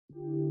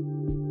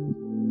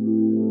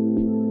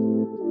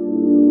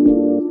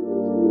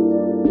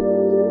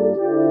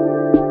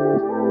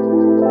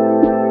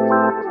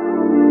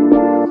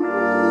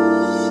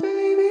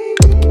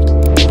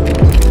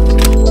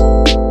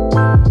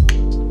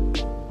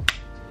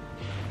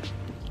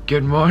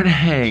Good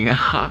morning.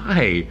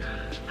 Hi.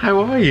 How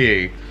are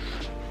you?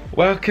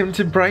 Welcome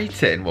to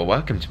Brighton. Well,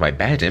 welcome to my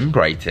bed in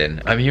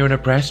Brighton. I'm here on a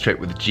press trip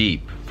with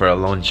Jeep for a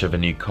launch of a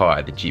new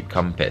car, the Jeep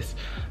Compass.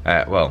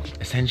 Well,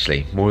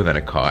 essentially more than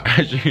a car,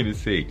 as you're gonna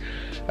see.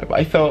 But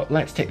I thought,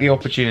 let's take the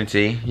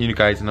opportunity. You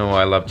guys know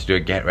I love to do a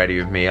get ready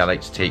with me. I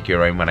like to take you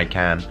around when I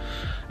can.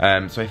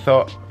 So I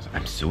thought,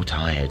 I'm so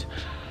tired.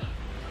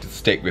 Just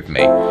stick with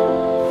me.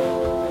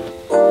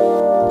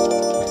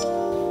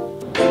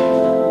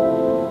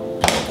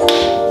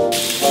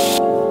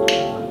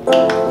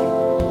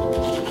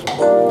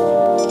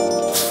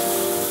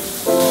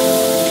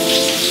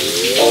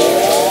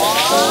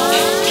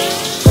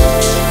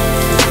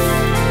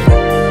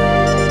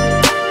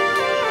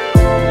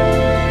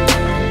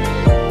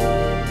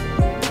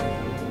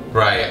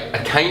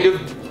 Kind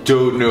of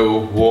don't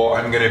know what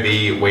I'm gonna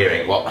be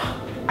wearing. Well,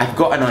 I've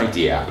got an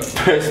idea.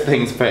 First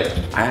things first,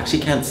 I actually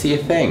can't see a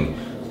thing.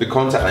 The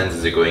contact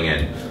lenses are going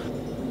in.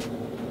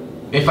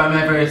 If I'm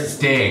ever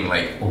staying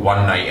like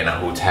one night in a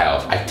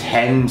hotel, I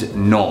tend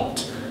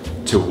not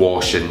to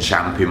wash and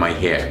shampoo my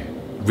hair.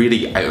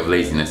 Really out of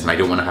laziness, and I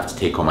don't want to have to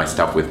take all my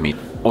stuff with me.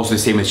 Also,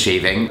 same with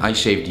shaving. I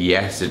shaved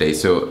yesterday,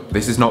 so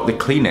this is not the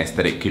cleanest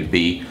that it could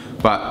be,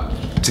 but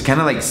to kind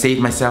of like save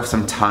myself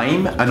some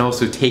time and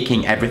also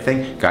taking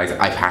everything, guys,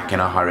 I pack in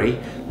a hurry.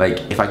 Like,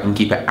 if I can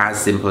keep it as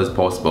simple as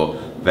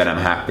possible, then I'm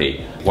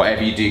happy.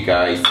 Whatever you do,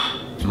 guys,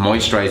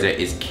 moisturizer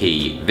is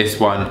key. This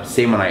one,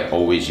 same one I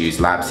always use,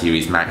 Lab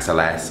Series Max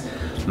LS.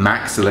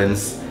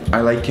 Maxilence,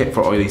 I like it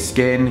for oily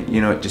skin. You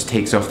know, it just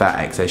takes off that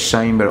excess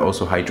shine, but it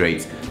also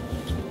hydrates.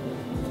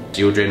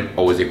 Deodorant,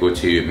 always a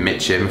go-to.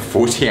 Mitchum,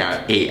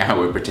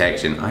 48-hour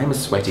protection. I'm a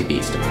sweaty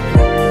beast.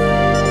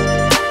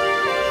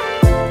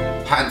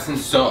 Pants and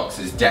socks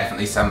is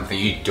definitely something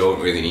you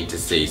don't really need to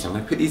see, so I'm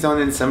gonna put these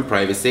on in some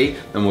privacy,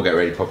 then we'll get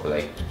ready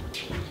properly.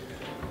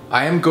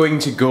 I am going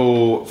to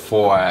go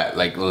for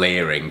like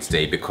layering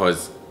today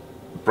because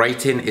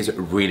Brighton is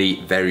really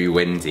very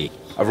windy.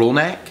 A roll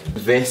neck,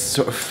 this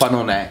sort of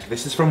funnel neck,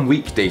 this is from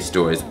Weekday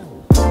Stores.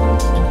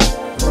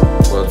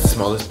 World's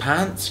smallest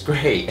pants,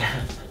 great.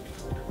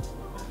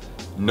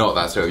 Not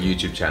that sort of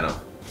YouTube channel.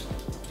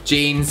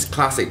 Jeans,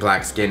 classic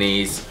black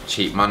skinnies,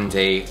 cheap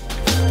Monday.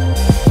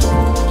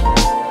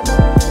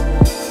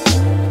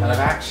 And I've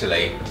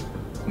actually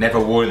never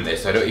worn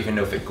this, so I don't even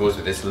know if it goes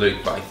with this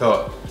look, but I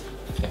thought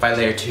if I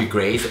layer two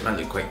greys, it might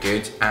look quite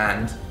good,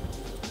 and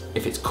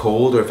if it's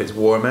cold or if it's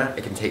warmer,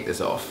 I can take this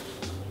off.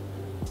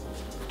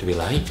 Do we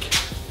like?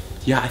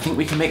 Yeah, I think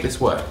we can make this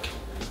work.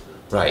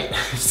 Right,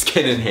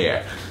 skin and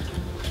hair.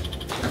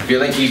 I feel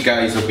like you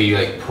guys will be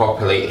like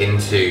properly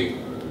into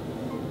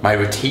my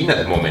routine at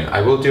the moment.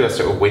 I will do a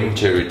sort of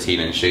winter routine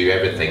and show you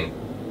everything.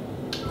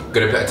 I'm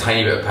gonna put a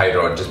tiny bit of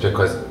powder on just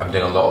because I'm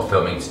doing a lot of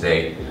filming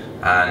today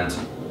and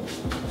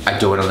I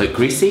don't want to look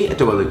greasy, I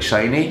don't want to look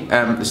shiny.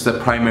 This is a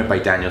primer by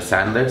Daniel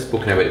Sandler,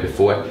 spoken about it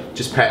before.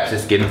 Just preps the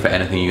skin for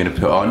anything you're gonna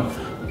put on.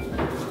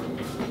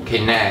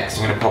 Okay, next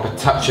I'm gonna pop a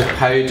touch of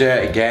powder,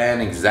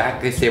 again,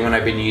 exactly the same one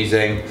I've been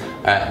using.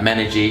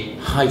 Menergy,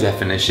 high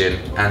definition,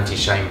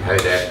 anti-shine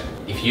powder.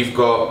 If you've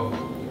got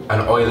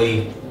an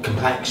oily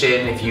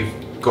complexion, if you've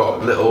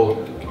got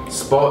little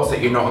spots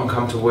that you're not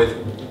uncomfortable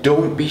with,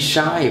 don't be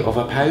shy of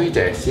a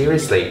powder,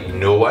 seriously.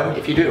 No one,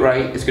 if you do it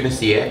right, is gonna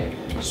see it.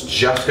 It's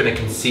just gonna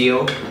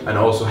conceal and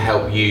also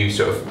help you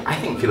sort of, I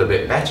think, feel a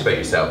bit better about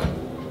yourself.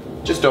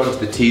 Just onto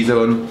the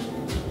T-zone.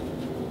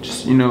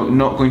 Just, you know,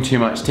 not going too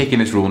much, taking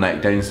this roll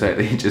neck down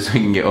slightly just so we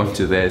can get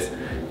onto this.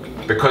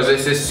 Because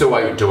this is so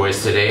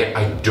outdoors today,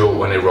 I don't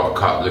want to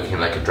rock up looking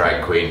like a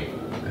drag queen.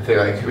 I think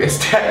that could be a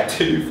step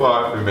too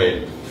far for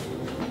me.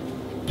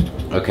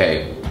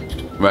 Okay,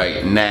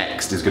 right,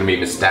 next is gonna be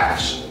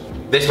Moustache.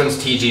 This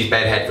one's TG's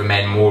Bedhead for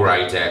Men More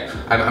Rider.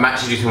 I'm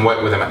actually doing some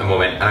work with them at the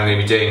moment, and I'm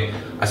gonna be doing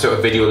a sort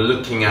of video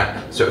looking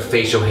at sort of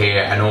facial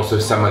hair and also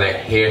some of their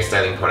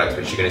hairstyling products,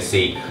 which you're gonna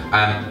see.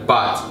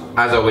 But,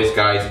 as always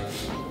guys,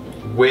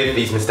 with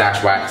these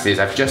Moustache waxes,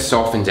 I've just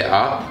softened it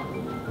up,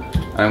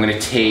 and I'm gonna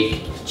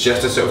take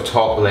just a sort of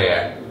top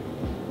layer,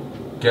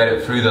 get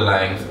it through the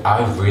length.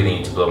 I really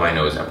need to blow my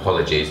nose,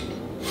 apologies.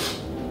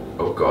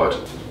 Oh God.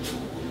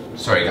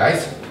 Sorry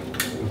guys.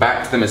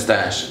 Back to the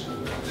moustache.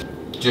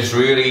 Just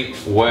really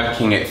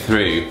working it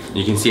through.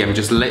 You can see I'm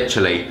just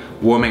literally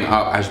warming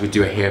up as we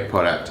do a hair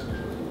product.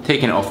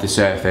 Taking it off the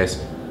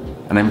surface,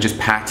 and I'm just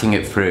patting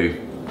it through.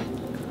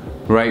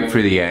 Right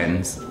through the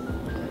ends.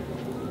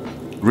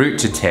 Root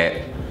to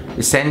tip.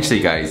 Essentially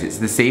guys, it's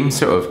the same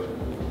sort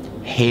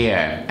of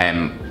hair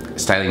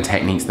styling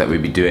techniques that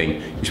we'll be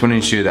doing. You just want to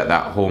ensure that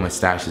that whole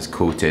moustache is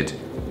coated.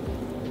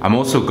 I'm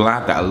also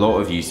glad that a lot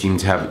of you seem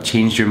to have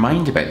changed your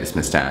mind about this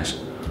moustache.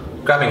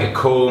 Grabbing a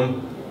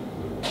comb,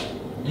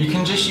 you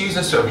can just use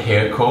a sort of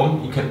hair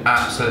comb, you can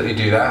absolutely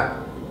do that.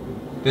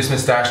 This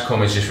moustache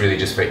comb is just really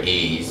just for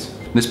ease.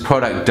 This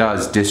product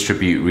does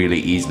distribute really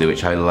easily,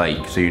 which I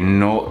like, so you're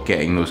not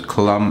getting those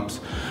clumps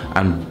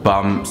and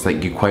bumps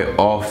like you quite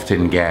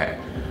often get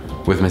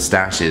with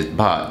moustaches,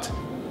 but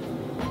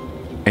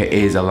it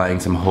is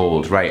allowing some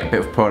hold. Right, a bit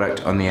of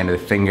product on the end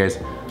of the fingers,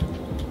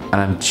 and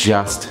I'm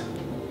just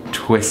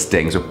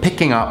twisting. So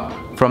picking up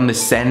from the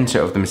center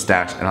of the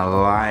moustache and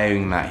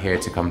allowing that hair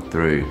to come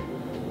through.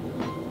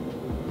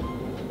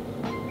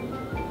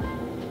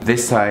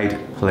 This side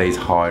plays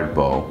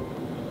hardball.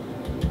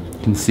 You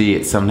can see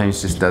it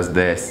sometimes just does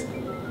this.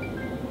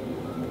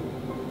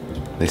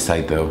 This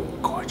side though,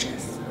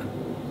 gorgeous.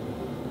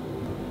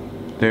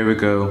 There we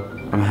go,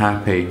 I'm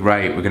happy.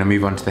 Right, we're gonna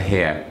move on to the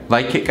hair.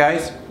 Like it,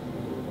 guys?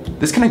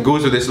 This kind of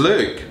goes with this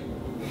look.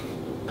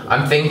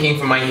 I'm thinking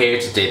for my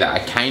hair today that I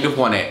kind of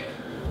want it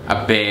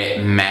a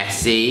bit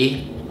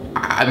messy.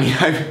 I mean,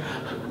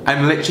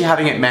 I'm literally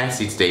having it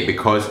messy today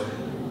because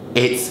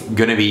it's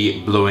gonna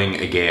be blowing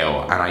a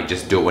gale and I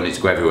just don't want it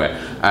to go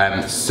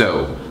everywhere.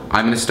 So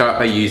I'm gonna start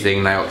by using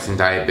Nioxin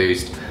Diet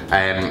Boost.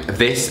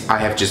 This I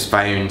have just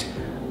found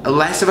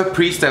less of a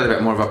pre-style, a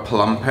bit more of a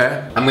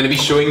plumper. I'm gonna be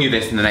showing you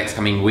this in the next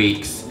coming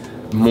weeks.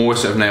 More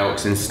sort of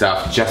Nioxin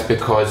stuff just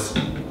because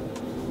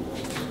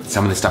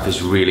some of the stuff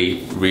is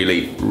really,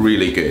 really,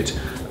 really good.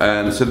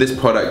 So this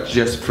product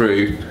just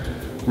through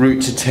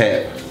root to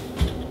tip,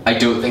 I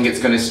don't think it's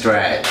gonna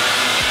stretch.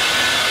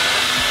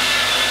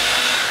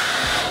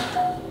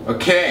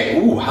 Okay,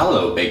 ooh,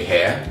 hello big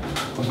hair.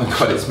 Oh my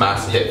god, it's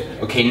massive.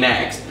 Okay,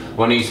 next, I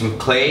wanna use some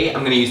clay.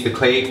 I'm gonna use the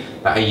clay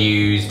that I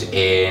used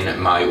in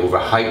my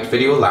overhyped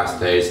video last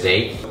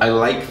Thursday. I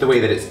like the way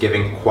that it's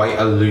giving quite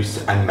a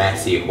loose and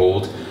messy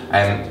hold.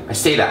 I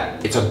say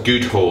that, it's a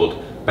good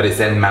hold, but it's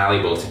then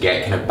malleable to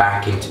get kind of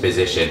back into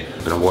position.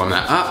 I'm gonna warm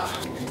that up.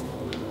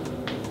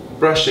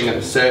 Brushing at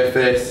the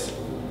surface,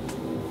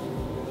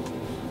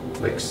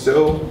 like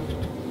so.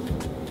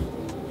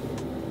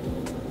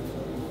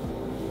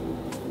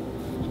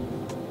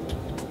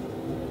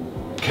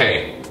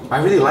 Okay,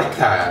 I really like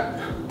that.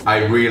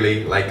 I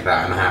really like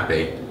that, I'm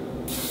happy.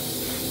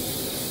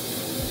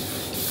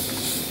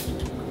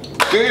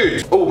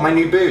 Good! Oh, my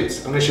new boots.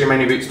 I'm gonna show you my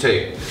new boots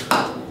too.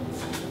 Oh.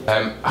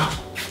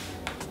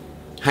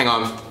 Hang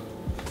on,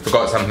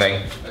 forgot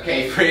something.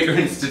 Okay,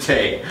 fragrance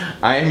today.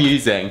 I am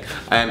using,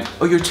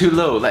 oh you're too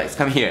low, let's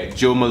come here.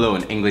 Jo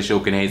Malone English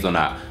Oak and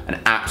Hazelnut, an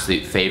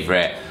absolute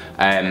favourite.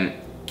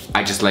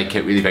 I just like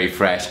it really very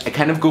fresh. I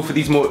kind of go for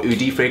these more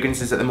oody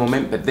fragrances at the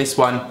moment, but this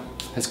one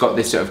has got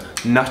this sort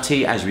of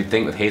nutty, as you would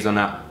think with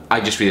hazelnut.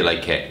 I just really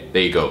like it.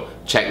 There you go,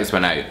 check this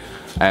one out.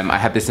 I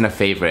had this in a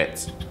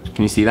favourites.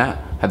 Can you see that?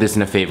 Had this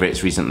in a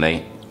favourites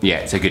recently. Yeah,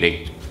 it's a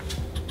goodie.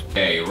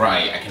 Okay,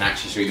 right, I can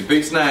actually show you the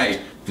boots now.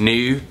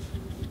 New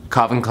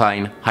Calvin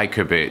Klein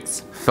hiker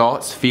boots.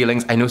 Thoughts,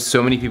 feelings, I know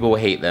so many people will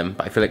hate them,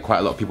 but I feel like quite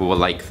a lot of people will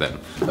like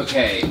them.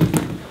 Okay,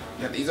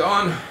 get these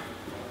on.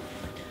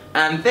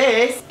 And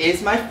this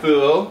is my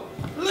full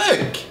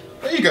look.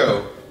 There you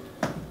go.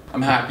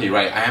 I'm happy,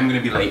 right, I am gonna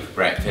be late for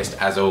breakfast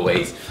as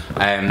always.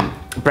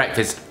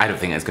 Breakfast, I don't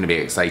think that's gonna be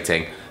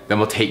exciting. Then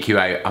we'll take you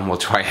out and we'll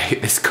try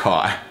out this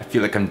car. I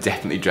feel like I'm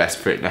definitely dressed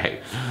for it now.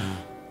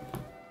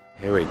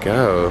 Here we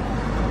go.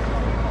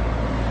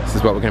 This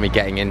is what we're going to be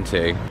getting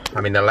into.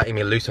 I mean, they're letting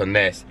me loose on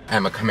this.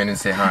 Emma, come in and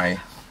say hi.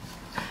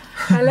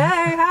 Hello,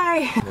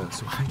 hi. No,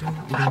 so how do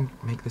I even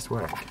make this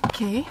work?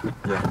 Okay.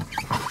 Yeah.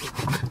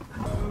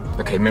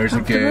 Okay, mirrors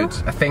are good.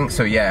 I think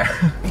so, yeah.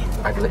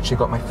 I've literally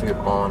got my foot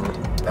on.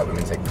 That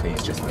woman's like,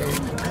 please just move.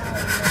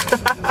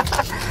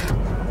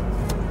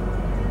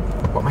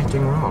 What am I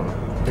doing wrong?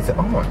 Is it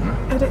on?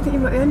 I don't think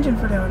you've got the engine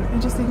fully on.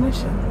 It's just the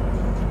ignition.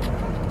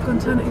 Go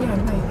and turn it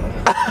again. There you go.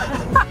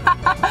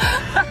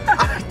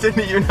 I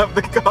didn't even have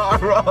the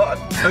car on.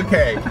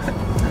 Okay.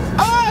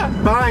 Ah!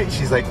 Fine.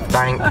 She's like,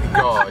 thank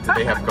God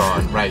they have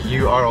gone. Right,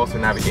 you are also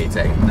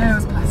navigating. No,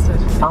 it's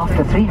plastered.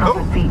 After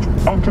 300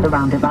 feet, enter the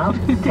roundabout.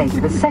 Take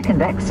the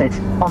second exit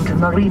onto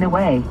Marina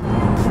Way.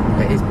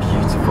 It is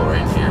beautiful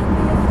in here.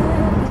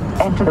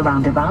 Enter the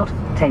roundabout.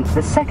 Take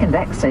the second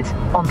exit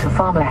onto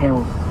Farmer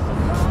Hill.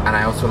 And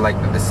I also like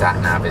that the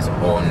sat-nav is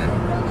on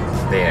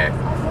there.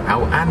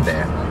 Oh, and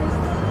there.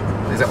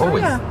 Is it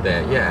always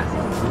there? Yeah.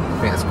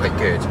 I think that's quite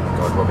good.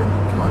 God, Robin,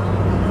 come on.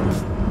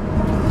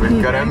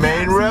 We've got a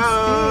main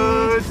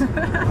road!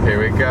 Here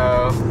we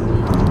go.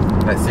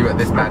 Let's see what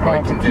this bad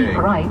boy can do. Keep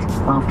right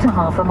after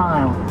half a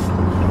mile.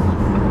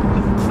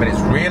 But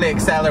it's really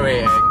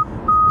accelerating.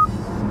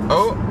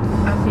 Oh!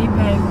 I'm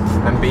beeping.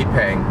 I'm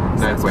beeping.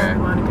 Nowhere.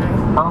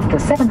 After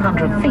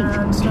 700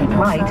 feet, keep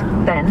right,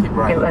 then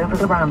go over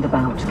the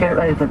roundabout. Go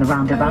over the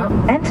roundabout,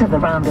 enter the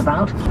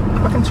roundabout.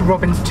 Welcome to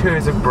Robin's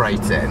Tours of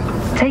Brighton.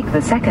 Take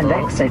the second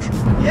exit.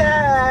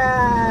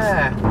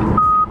 Yeah!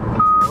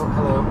 Oh,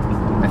 hello.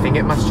 I think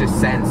it must just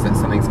sense that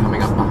something's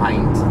coming up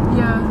behind.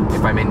 Yeah.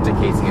 If I'm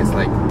indicating, it's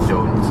like,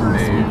 don't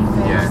move.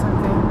 Yeah.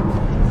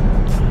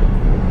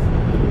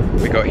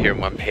 We got here in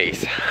one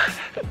piece.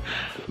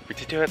 We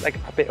did do like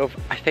a bit of,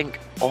 I think,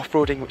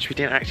 off-roading, which we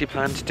didn't actually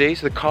plan to do.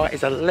 So the car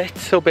is a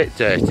little bit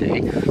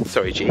dirty.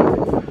 Sorry, G.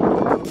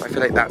 I feel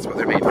like that's what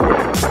they're made for.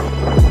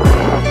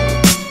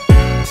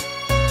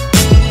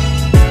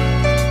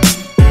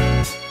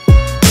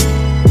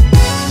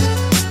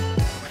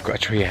 We've got a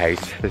tree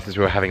house. This is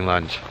where we're having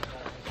lunch.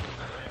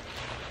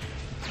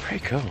 It's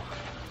pretty cool.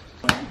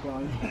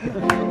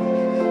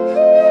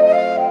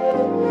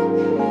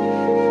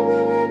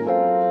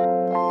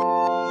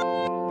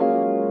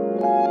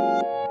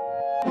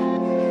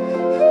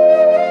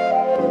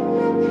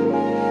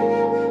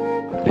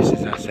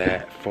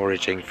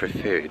 foraging for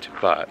food,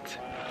 but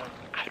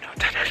I've not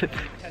done anything.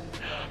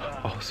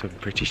 Also, I'm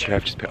pretty sure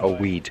I've just put a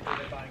weed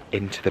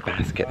into the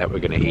basket that we're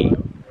gonna eat.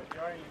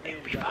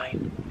 It'll be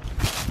fine.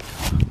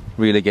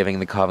 Really giving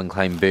the Calvin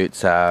Klein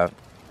boots a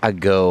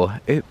go.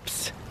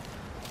 Oops.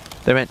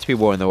 They're meant to be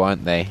worn though,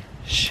 aren't they?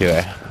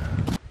 Sure.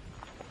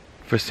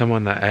 For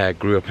someone that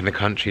grew up in the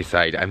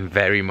countryside, I'm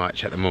very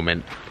much at the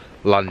moment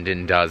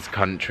London does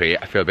country.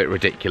 I feel a bit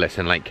ridiculous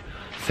in like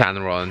Saint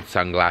Laurent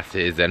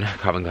sunglasses and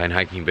Calvin Klein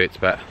hiking boots,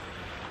 but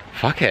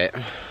fuck it.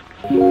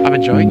 I'm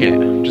enjoying it.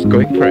 I'm just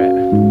going for it.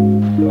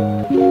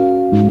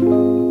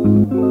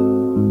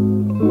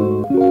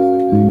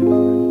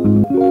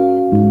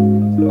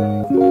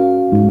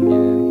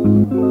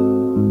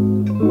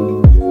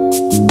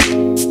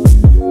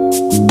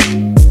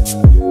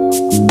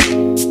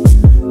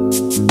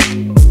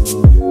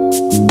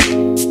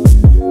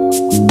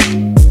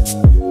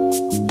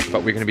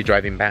 But we're going to be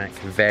driving back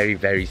very,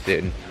 very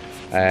soon.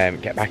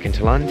 Get back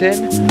into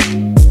London.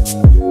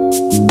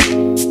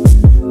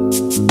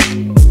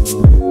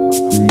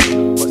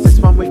 What's this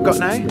one we've got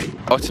now?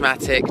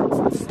 Automatic,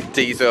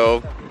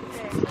 diesel,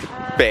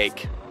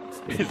 big.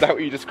 Is that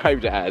what you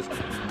described it as?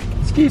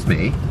 Excuse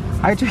me,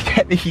 how do you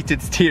get the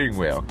heated steering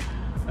wheel?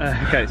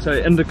 Okay,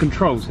 so under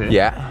controls here.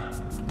 Yeah.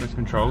 There's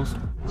controls.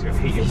 Yes.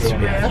 Do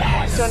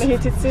you want a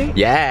heated seat?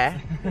 Yeah.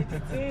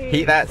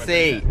 Heat that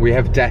seat. We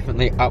have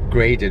definitely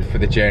upgraded for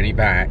the journey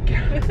back.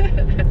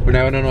 We're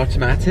now on an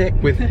automatic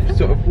with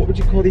sort of, what would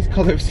you call these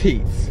colour of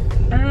seats?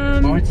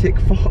 Arctic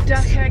Fox.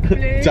 Duck egg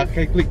blue. Duck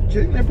egg blue. Do you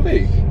think they're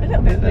blue? A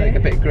little bit blue. Like a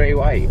bit grey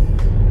white.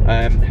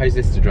 How's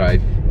this to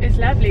drive? It's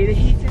lovely. The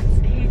heated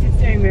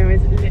steering wheel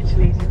is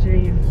literally the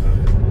dream.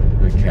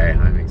 Okay,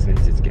 I'm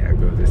excited to get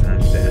out of this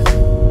after.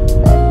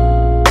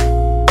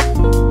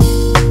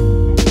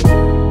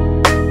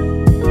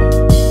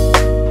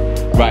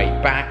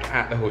 Right, back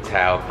at the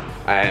hotel.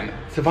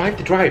 Survived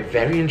the drive,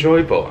 very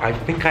enjoyable. I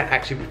think I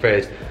actually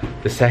preferred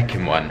the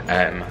second one.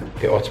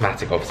 The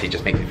automatic obviously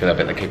just makes me feel a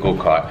bit like a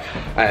go-kart.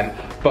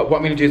 But what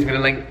I'm gonna do is I'm gonna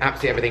link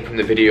absolutely everything from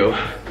the video.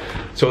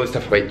 So all the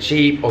stuff about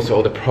Jeep, also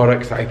all the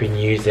products that I've been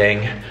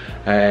using,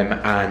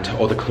 and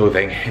all the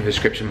clothing in the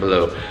description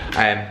below.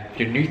 If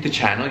you're new to the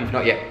channel, you've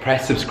not yet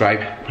press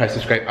subscribe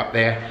up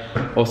there.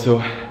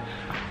 Also,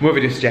 more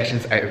video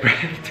suggestions out of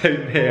breath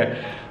down there,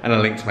 and a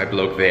link to my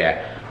blog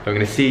there. I'm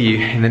gonna see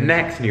you in the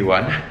next new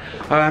one,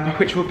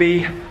 which will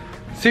be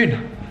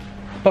soon.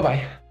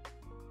 Bye-bye.